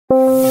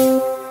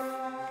This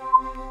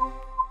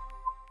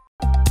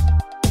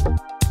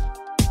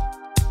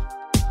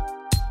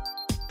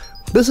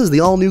is the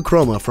all-new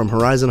Chroma from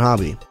Horizon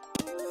Hobby.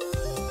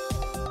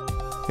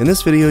 In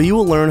this video, you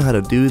will learn how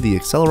to do the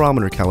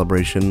accelerometer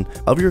calibration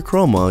of your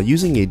Chroma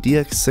using a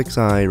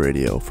DX6i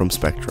radio from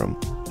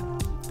Spektrum.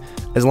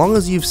 As long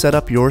as you've set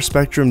up your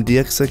Spektrum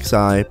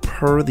DX6i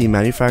per the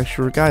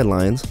manufacturer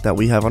guidelines that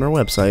we have on our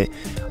website,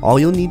 all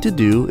you'll need to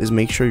do is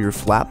make sure your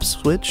flap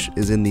switch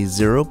is in the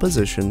 0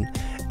 position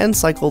and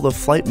cycle the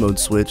flight mode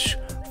switch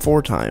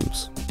 4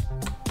 times.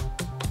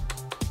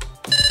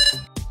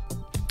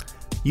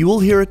 You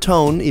will hear a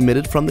tone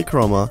emitted from the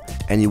Chroma,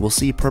 and you will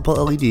see purple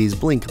LEDs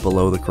blink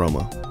below the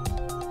Chroma.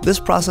 This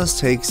process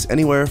takes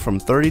anywhere from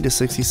 30 to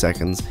 60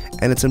 seconds,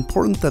 and it's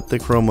important that the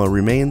Chroma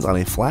remains on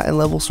a flat and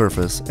level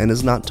surface and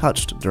is not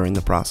touched during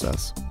the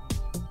process.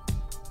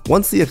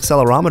 Once the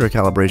accelerometer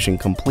calibration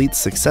completes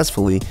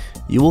successfully,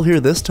 you will hear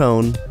this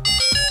tone,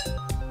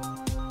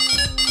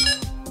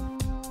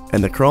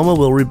 and the Chroma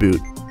will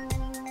reboot.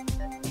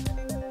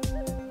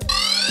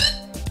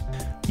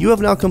 You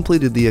have now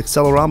completed the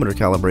accelerometer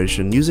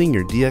calibration using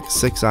your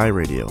DX6i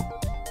radio.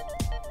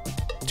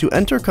 To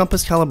enter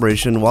compass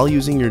calibration while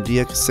using your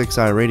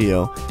DX6i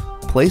radio,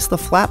 place the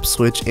flap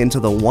switch into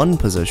the 1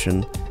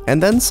 position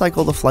and then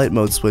cycle the flight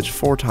mode switch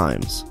 4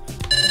 times.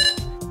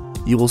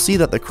 You will see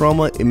that the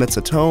Chroma emits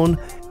a tone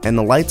and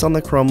the lights on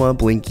the Chroma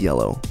blink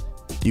yellow.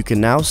 You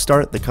can now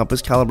start the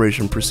compass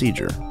calibration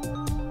procedure.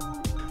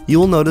 You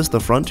will notice the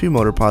front 2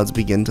 motor pods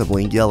begin to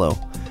blink yellow.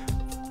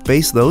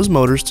 Face those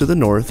motors to the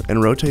north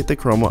and rotate the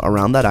Chroma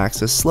around that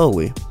axis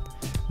slowly.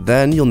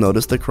 Then you'll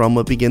notice the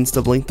Chroma begins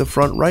to blink the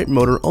front right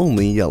motor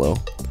only yellow.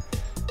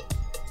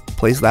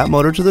 Place that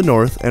motor to the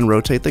north and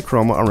rotate the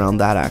Chroma around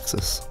that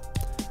axis.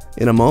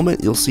 In a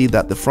moment, you'll see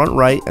that the front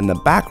right and the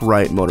back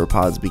right motor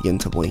pods begin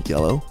to blink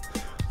yellow.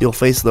 You'll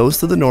face those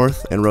to the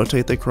north and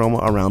rotate the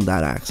Chroma around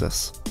that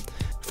axis.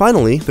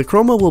 Finally, the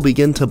Chroma will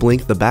begin to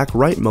blink the back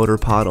right motor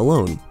pod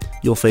alone.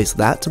 You'll face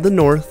that to the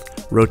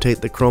north,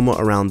 rotate the Chroma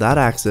around that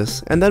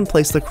axis, and then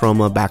place the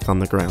Chroma back on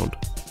the ground.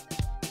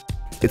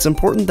 It's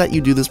important that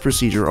you do this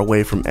procedure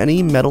away from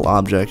any metal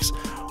objects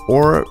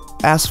or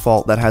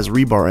asphalt that has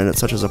rebar in it,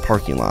 such as a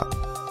parking lot.